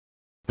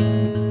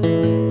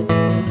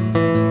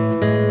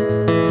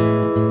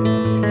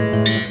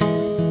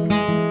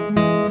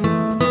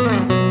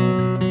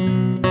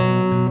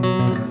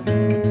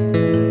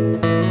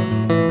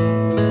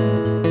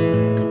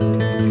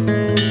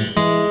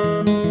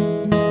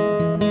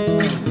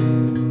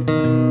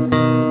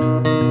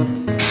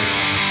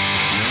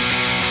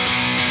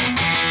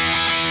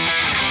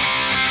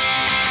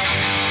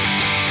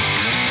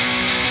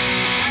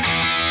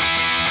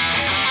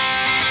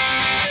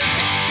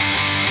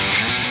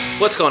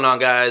What's going on,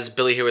 guys?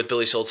 Billy here with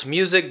Billy Schultz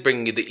Music,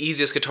 bringing you the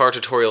easiest guitar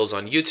tutorials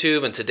on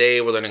YouTube, and today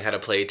we're learning how to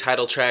play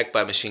Title Track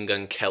by Machine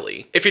Gun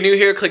Kelly. If you're new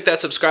here, click that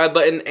subscribe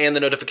button and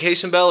the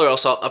notification bell, or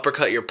else I'll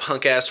uppercut your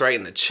punk ass right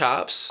in the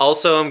chops.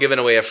 Also, I'm giving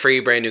away a free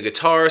brand new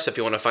guitar, so if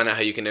you want to find out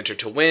how you can enter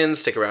to win,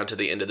 stick around to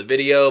the end of the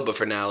video, but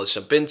for now, let's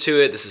jump into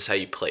it. This is how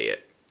you play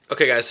it.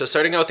 Okay guys, so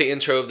starting out with the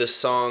intro of this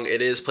song,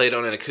 it is played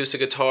on an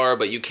acoustic guitar,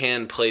 but you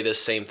can play this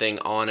same thing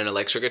on an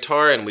electric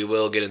guitar, and we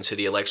will get into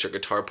the electric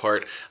guitar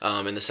part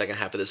in the second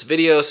half of this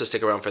video, so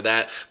stick around for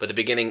that. But the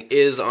beginning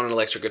is on an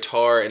electric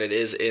guitar, and it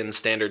is in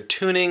standard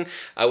tuning.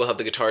 I will have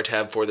the guitar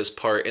tab for this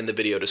part in the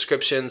video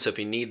description, so if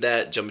you need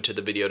that, jump into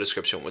the video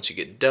description once you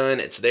get done.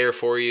 It's there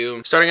for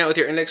you. Starting out with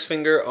your index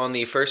finger on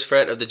the first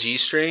fret of the G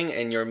string,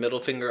 and your middle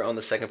finger on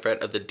the second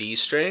fret of the D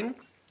string.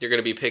 You're going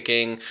to be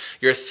picking,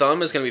 your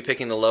thumb is going to be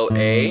picking the low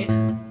A,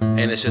 and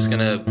it's just going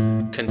to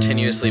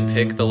continuously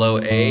pick the low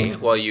A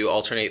while you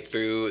alternate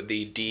through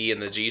the D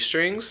and the G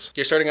strings.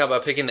 You're starting out by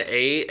picking the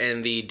A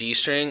and the D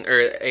string,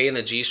 or A and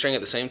the G string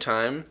at the same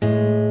time.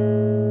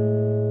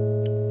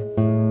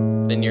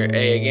 Then your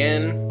A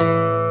again,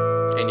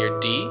 and your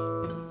D.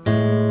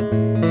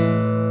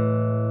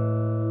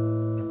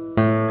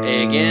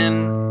 A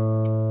again,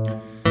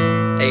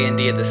 A and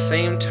D at the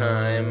same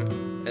time.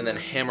 And then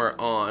hammer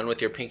on with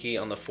your pinky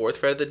on the fourth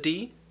fret of the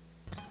D.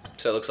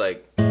 So it looks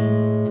like.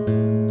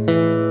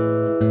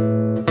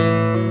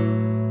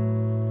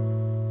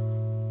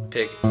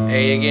 Pick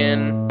A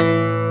again,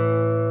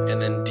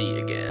 and then D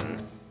again.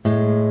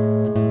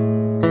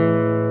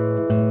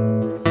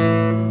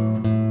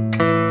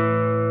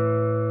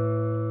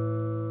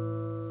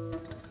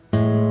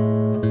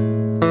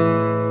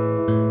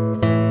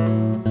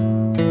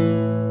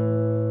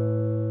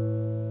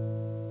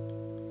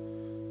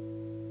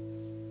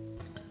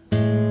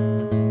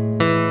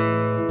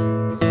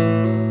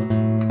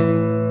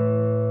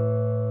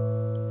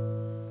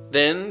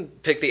 Then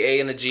pick the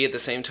A and the G at the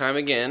same time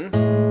again,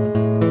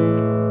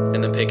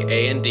 and then pick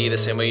A and D the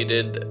same way you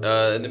did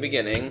in the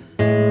beginning.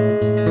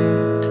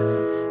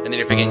 And then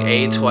you're picking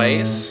A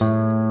twice,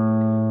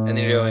 and then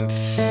you're going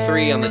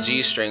 3 on the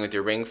G string with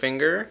your ring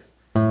finger.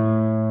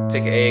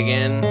 Pick A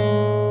again,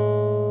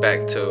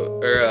 back to,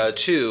 or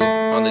 2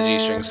 on the G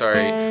string,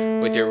 sorry,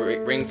 with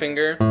your ring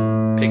finger.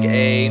 Pick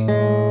A,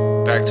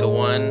 back to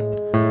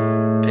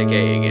 1, pick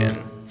A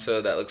again. So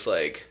that looks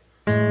like.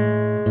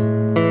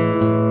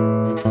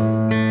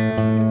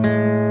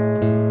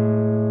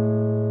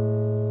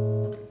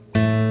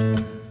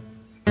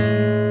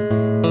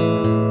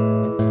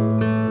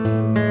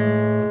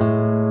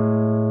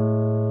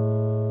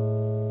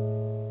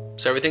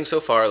 So everything so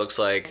far looks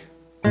like.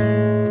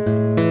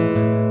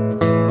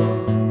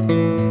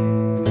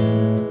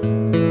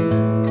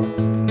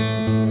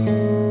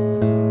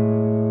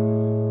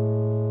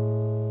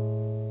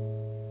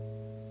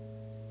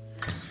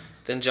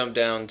 Then jump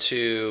down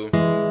to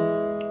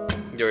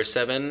your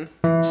 7th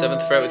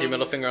fret with your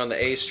middle finger on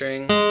the A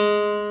string,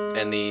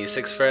 and the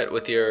 6th fret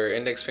with your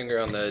index finger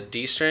on the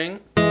D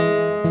string.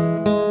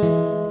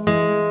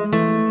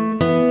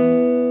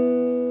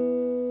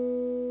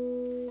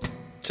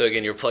 So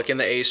again, you're plucking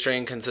the A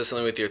string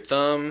consistently with your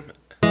thumb.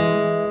 A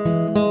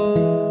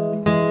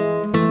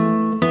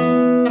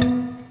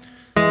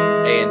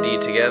and D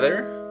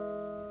together.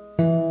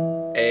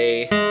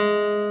 A,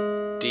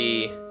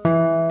 D,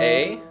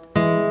 A.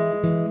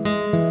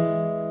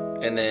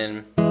 And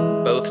then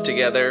both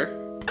together.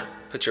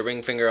 Put your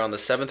ring finger on the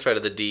 7th fret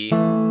of the D.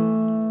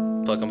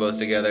 Pluck them both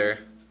together.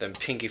 Then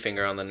pinky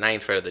finger on the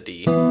 9th fret of the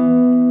D.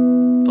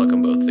 Pluck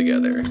them both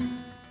together.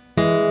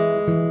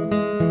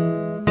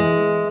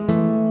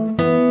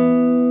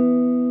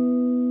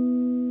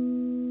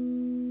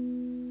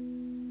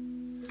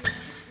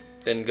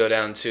 Then go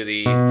down to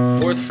the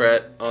 4th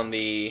fret on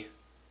the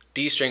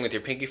D string with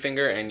your pinky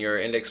finger and your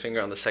index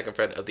finger on the 2nd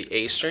fret of the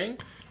A string.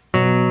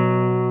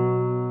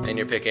 And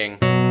you're picking.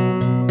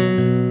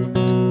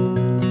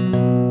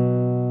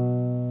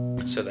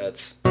 So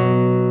that's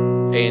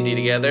A and D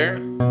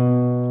together.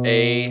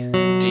 A,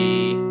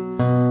 D,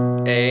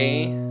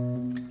 A.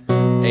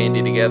 A and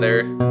D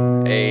together.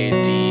 A,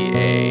 D,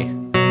 A.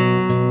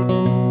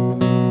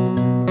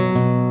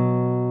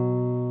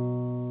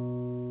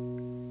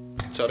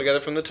 So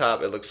together from the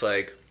top, it looks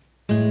like.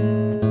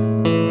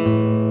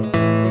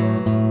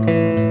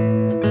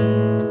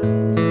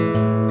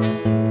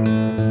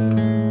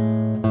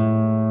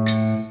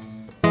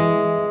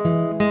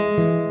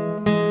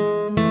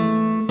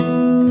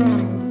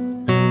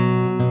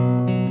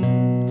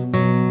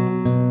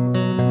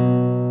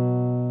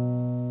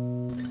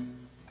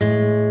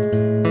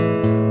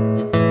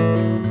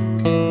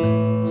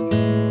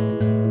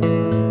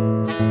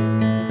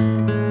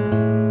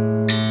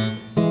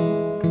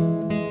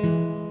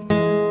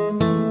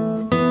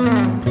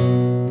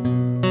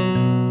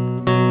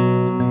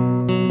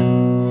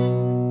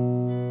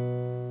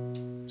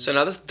 So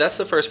now that's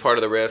the first part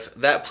of the riff.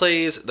 That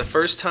plays the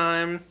first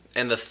time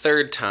and the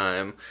third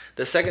time.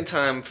 The second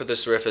time for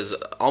this riff is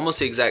almost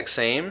the exact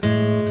same.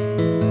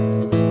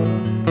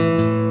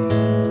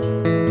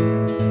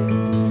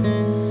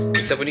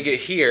 Except when you get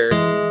here,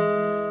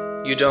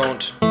 you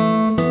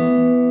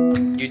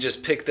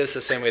just pick this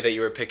the same way that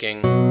you were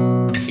picking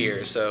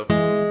here. So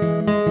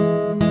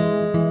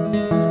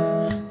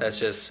that's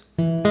just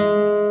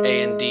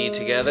A and D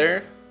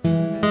together,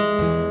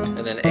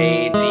 and then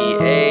A, D,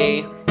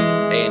 A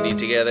and D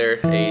together,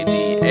 A,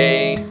 D,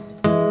 A.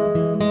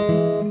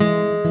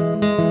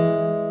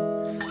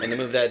 And then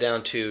move that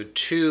down to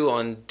 2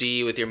 on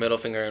D with your middle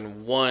finger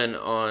and 1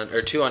 on,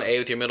 or 2 on A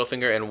with your middle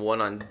finger and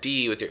 1 on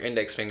D with your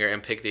index finger,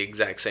 and pick the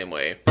exact same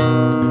way.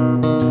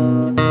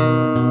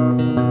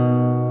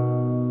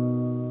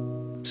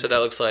 So that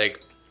looks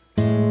like.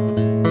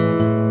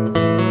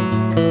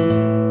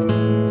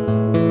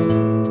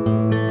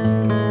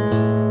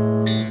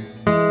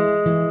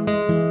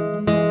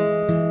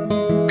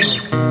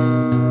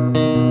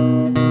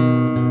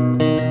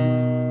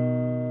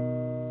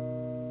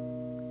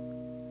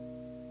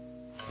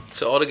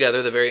 So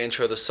altogether, the very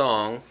intro of the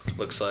song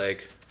looks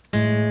like.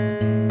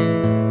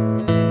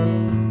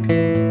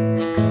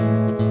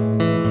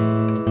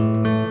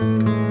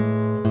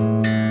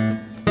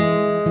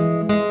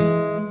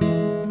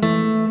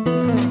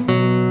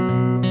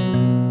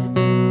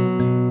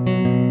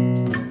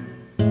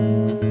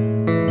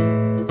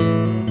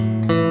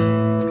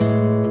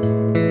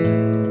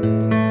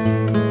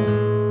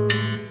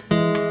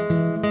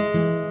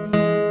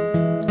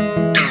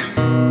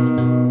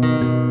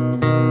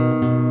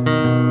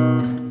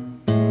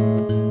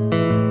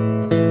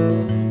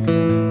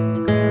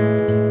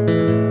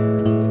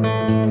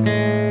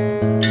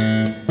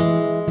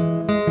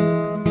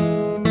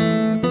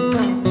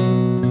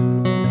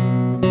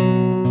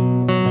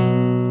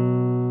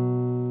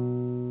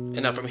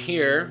 And now from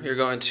here, you're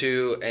going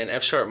to an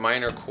F sharp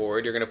minor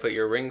chord. You're going to put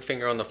your ring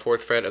finger on the 4th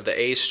fret of the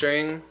A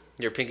string,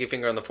 your pinky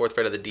finger on the 4th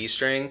fret of the D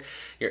string,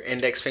 your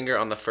index finger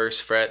on the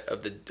 1st fret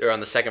of the, or on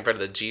the 2nd fret of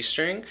the G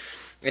string.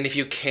 And if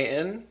you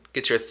can,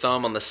 get your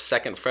thumb on the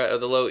 2nd fret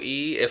of the low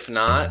E. If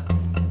not,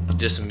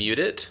 just mute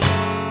it.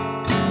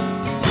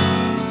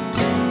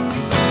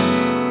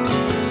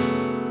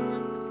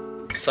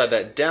 Slide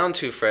that down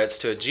 2 frets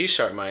to a G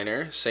sharp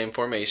minor, same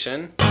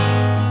formation.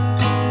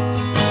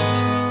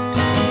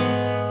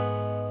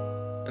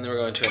 And then we're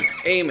going to an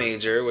A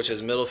major, which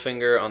is middle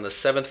finger on the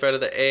 7th fret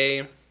of the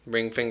A,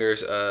 ring finger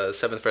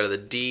 7th fret of the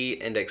D,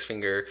 index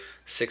finger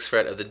 6th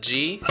fret of the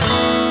G.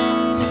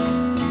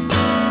 And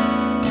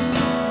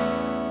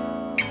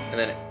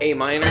then A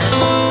minor,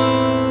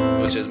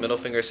 which is middle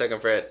finger 2nd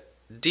fret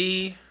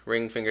D,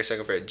 ring finger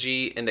 2nd fret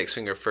G, index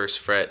finger 1st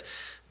fret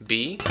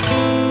B.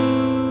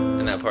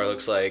 And that part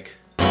looks like.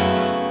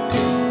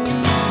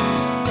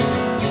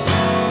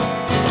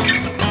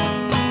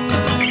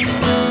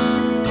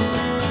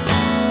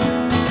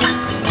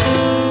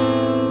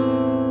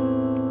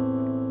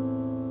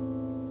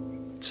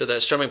 So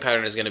that strumming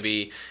pattern is going to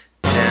be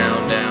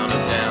down, down,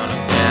 up, down,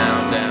 up,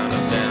 down, down,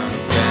 up, down,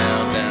 up,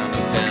 down, down,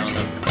 up, down,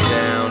 up,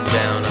 down,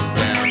 down, up,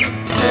 down,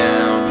 up,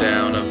 down,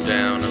 down, up, down, up, down, down,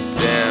 up, down, up,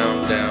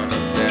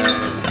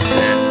 down, down,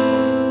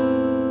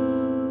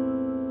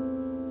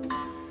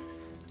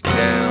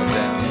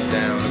 down, down,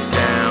 down, down, up, down,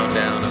 up, down,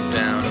 down, up, down,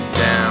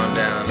 up, down,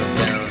 down, up,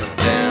 down, up,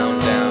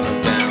 down, down, up,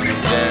 down,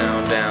 up,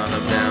 down, down,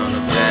 up, down,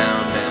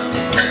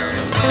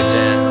 up,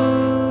 down.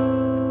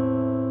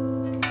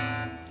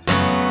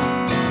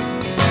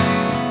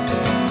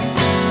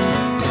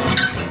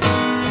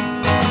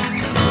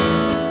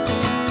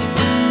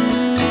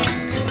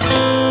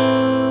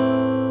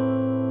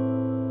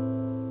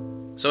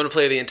 So I'm going to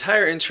play the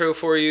entire intro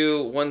for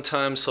you one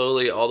time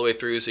slowly all the way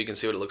through so you can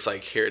see what it looks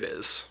like. Here it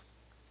is.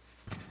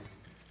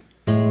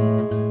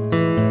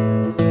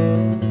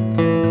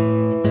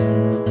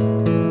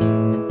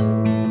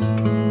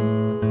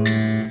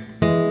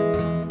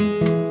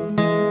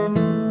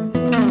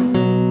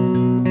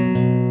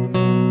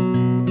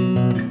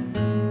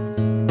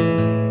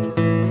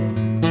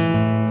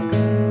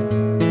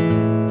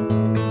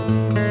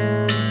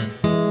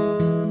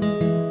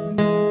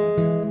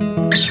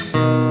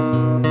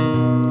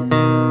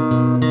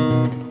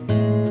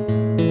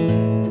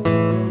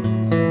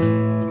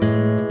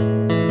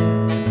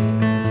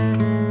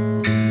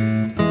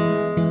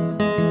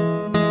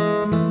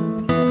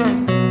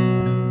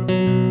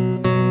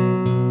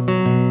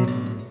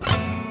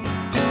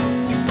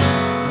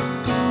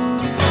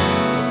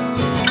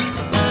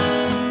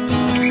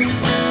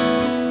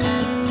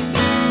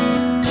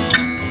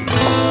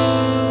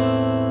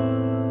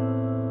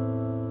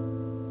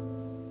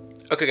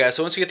 Okay guys,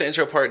 so once we get the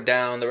intro part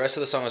down, the rest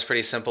of the song is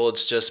pretty simple.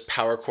 It's just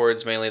power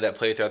chords mainly that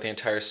play throughout the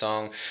entire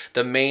song.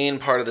 The main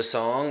part of the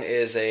song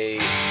is a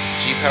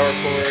G power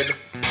chord,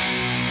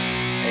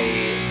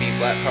 a B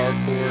flat power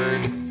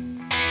chord,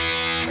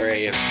 or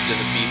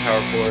just a B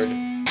power chord,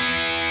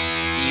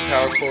 E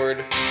power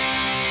chord,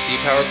 C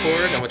power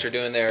chord, and what you're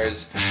doing there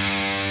is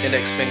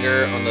index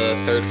finger on the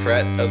 3rd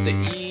fret of the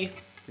E,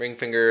 ring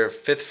finger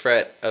 5th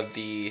fret of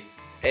the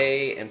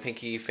A, and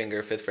pinky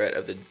finger 5th fret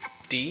of the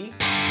D.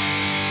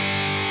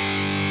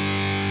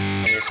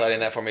 And you're sliding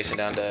that formation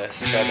down to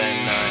 7,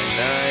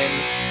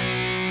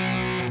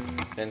 9,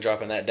 9. Then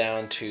dropping that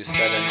down to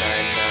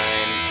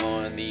 799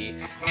 on the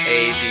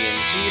A, D,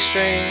 and G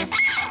string.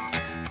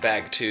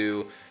 Back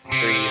to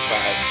 355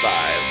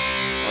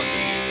 on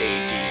the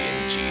A, D,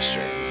 and G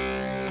string.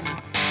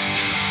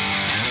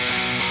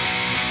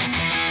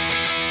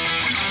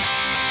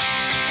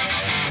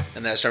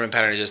 And that strumming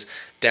pattern is just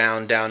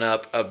down, down,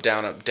 up,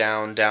 down,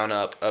 down, down,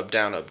 up,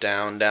 down,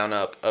 down, down,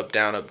 up,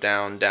 down,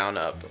 down, down,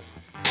 up.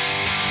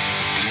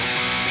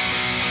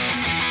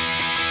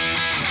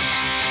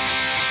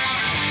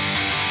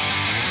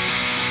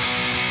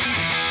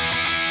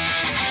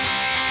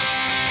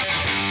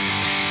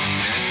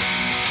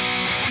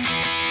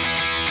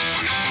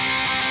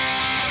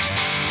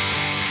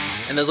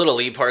 And those little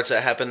lead parts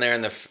that happen there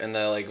in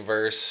the like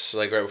verse,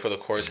 like right before the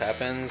chorus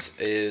happens,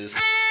 is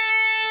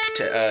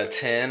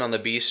 10 on the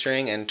B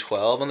string and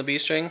 12 on the B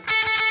string.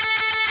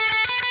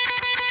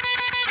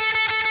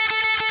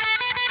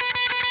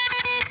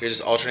 You're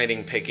just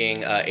alternating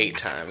picking 8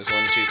 times.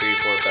 1, 2, 3,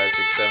 4, 5,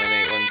 6, 7,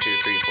 8. 1, 2,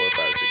 3, 4,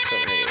 5, 6,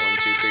 7, 8. 1,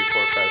 2, 3,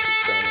 4, 5,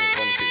 6, 7, 8.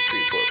 1, 2,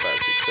 3, 4, 5,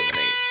 6, 7,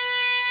 8.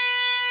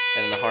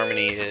 And then the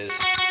harmony is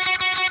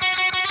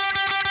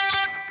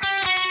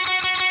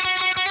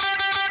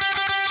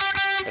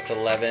that's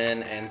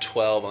 11 and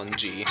 12 on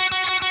G.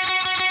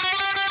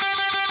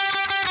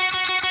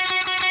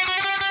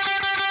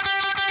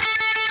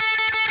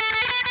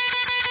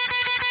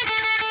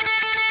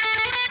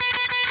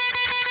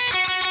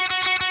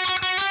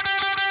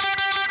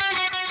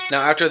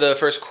 Now after the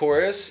first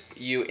chorus,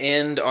 you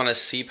end on a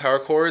C power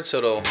chord, so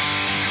it'll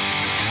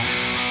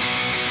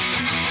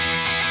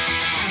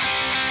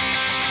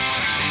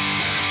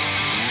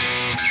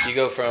you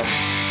go from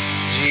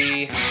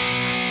G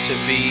to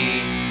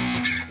B,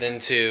 then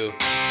to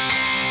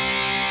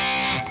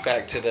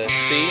back to the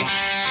C,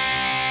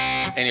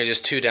 and you're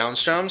just 2 down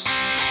strums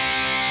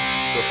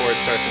before it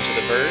starts into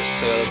the verse.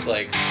 So that looks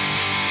like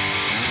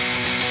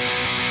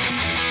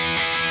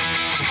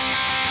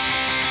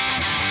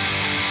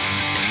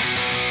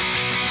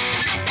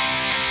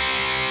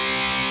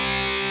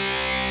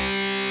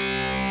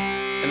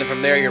and then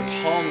from there you're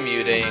palm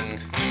muting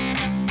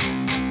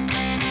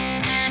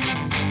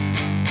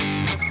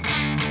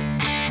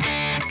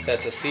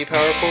that's a C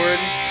power chord,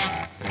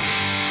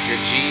 your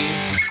G,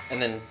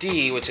 and then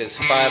D, which is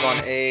 5 on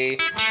A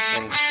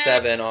and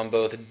 7 on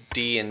both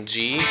D and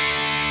G.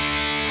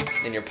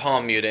 Then you're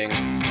palm muting.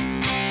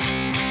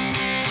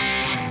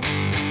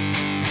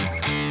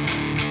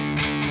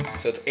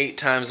 So it's 8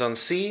 times on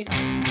C,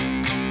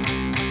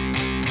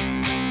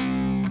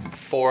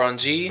 4 on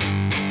G,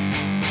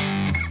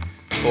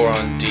 4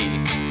 on D.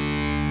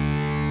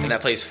 And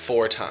that plays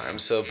 4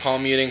 times. So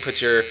palm muting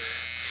puts your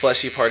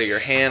fleshy part of your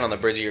hand on the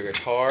bridge of your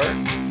guitar,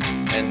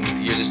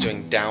 and you're just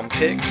doing down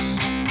picks,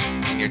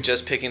 and you're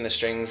just picking the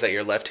strings that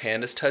your left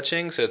hand is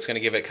touching, so it's going to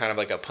give it kind of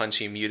like a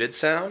punchy muted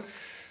sound.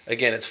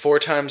 Again, it's 4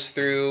 times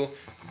through,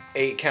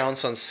 8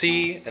 counts on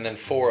C, and then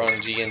 4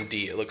 on G and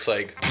D. It looks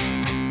like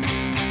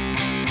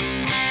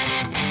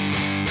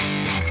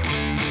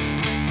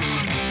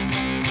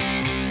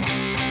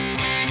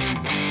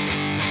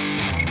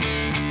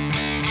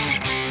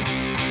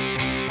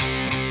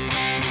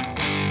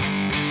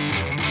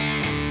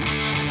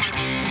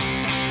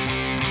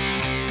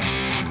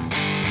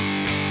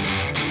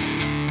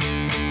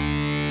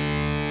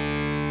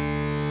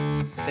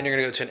then you're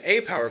going to go to an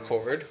A power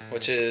chord,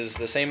 which is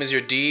the same as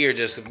your D. You're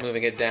just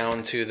moving it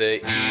down to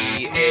the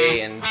E,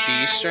 A, and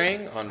D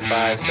string on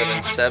 5,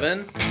 7,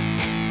 7.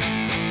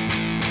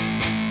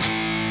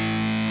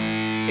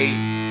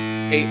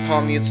 8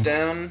 palm mutes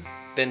down,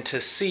 then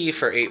to C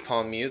for 8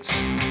 palm mutes.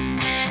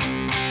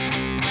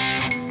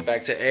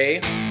 Back to A,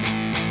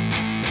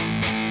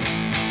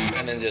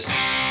 and then just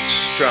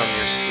strum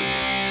your C.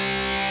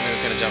 And then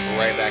it's going to jump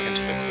right back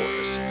into the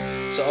chorus.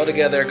 So all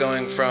together,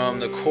 going from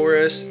the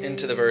chorus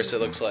into the verse, it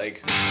looks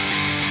like.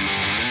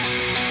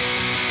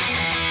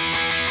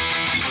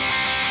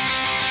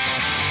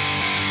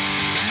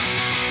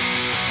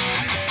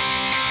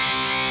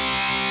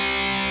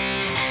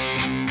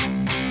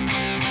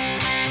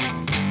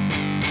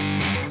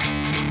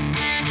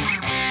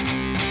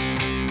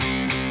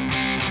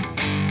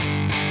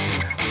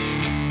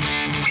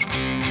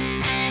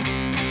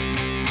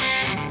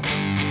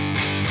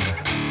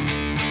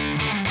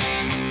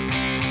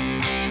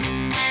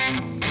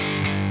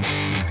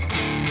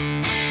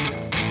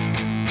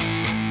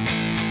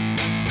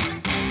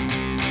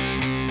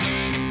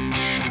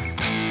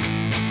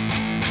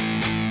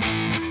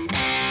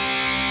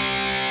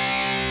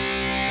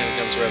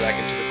 Right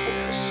back into the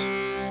chorus.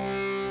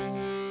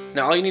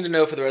 Now all you need to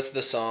know for the rest of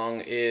the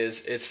song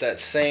is it's that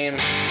same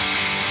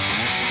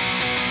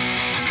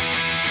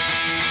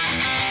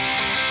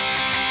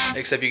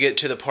except you get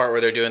to the part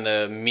where they're doing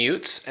the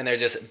mutes and they're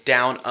just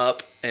down,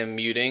 up, and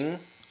muting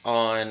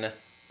on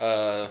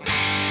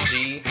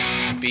G,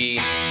 B,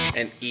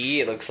 and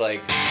E. It looks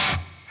like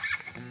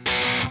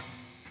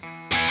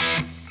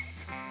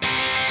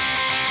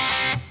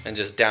and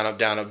just down, up,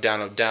 down, up,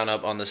 down, up, down,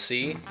 up on the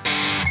C.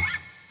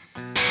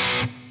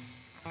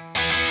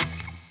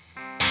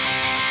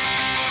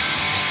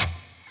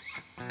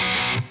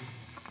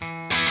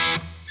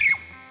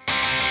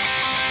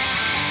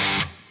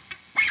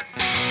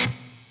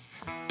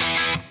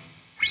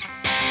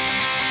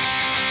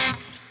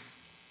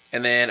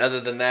 And then other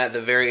than that,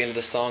 the very end of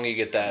the song, you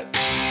get that.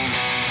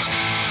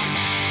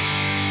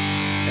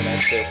 And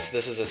that's just,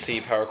 this is a C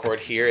power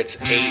chord here. It's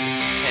 8,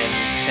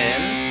 10,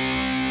 10.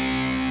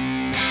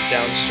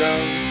 Down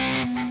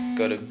strum,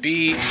 go to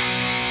B,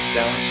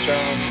 down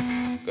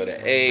strum, go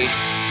to A,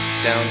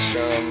 down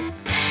strum,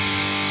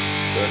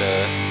 go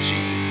to G.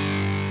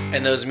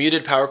 And those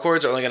muted power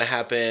chords are only going to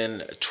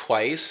happen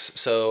twice,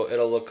 so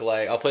it'll look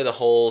like, I'll play the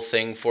whole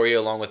thing for you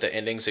along with the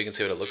ending so you can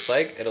see what it looks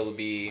like. It'll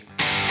be...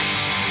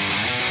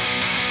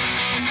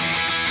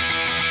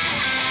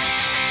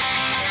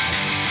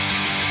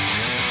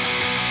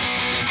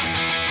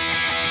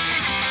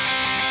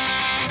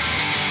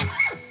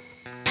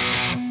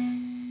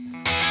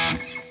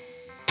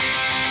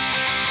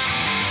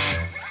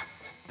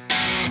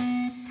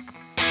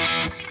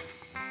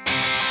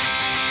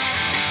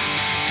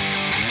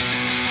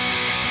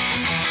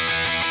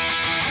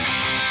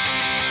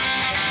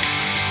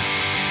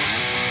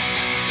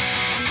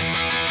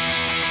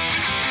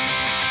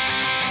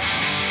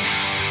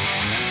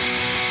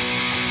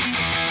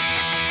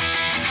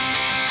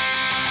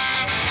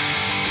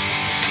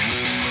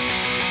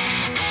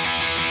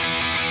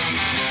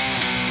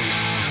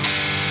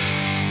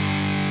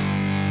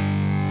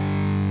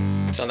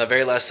 So on the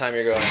very last time,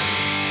 you're going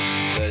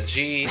the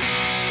G,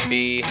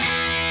 B,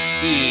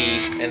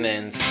 E, and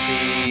then C,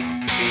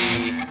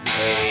 B,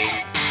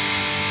 A,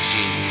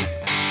 G.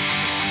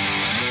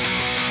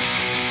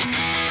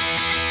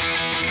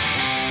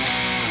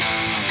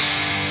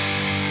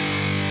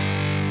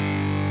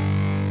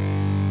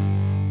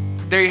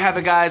 There you have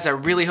it, guys. I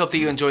really hope that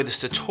you enjoyed this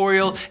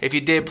tutorial. If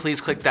you did,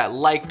 please click that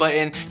like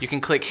button. You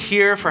can click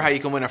here for how you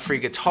can win a free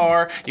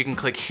guitar. You can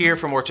click here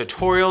for more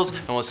tutorials,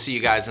 and we'll see you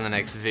guys in the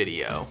next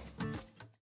video.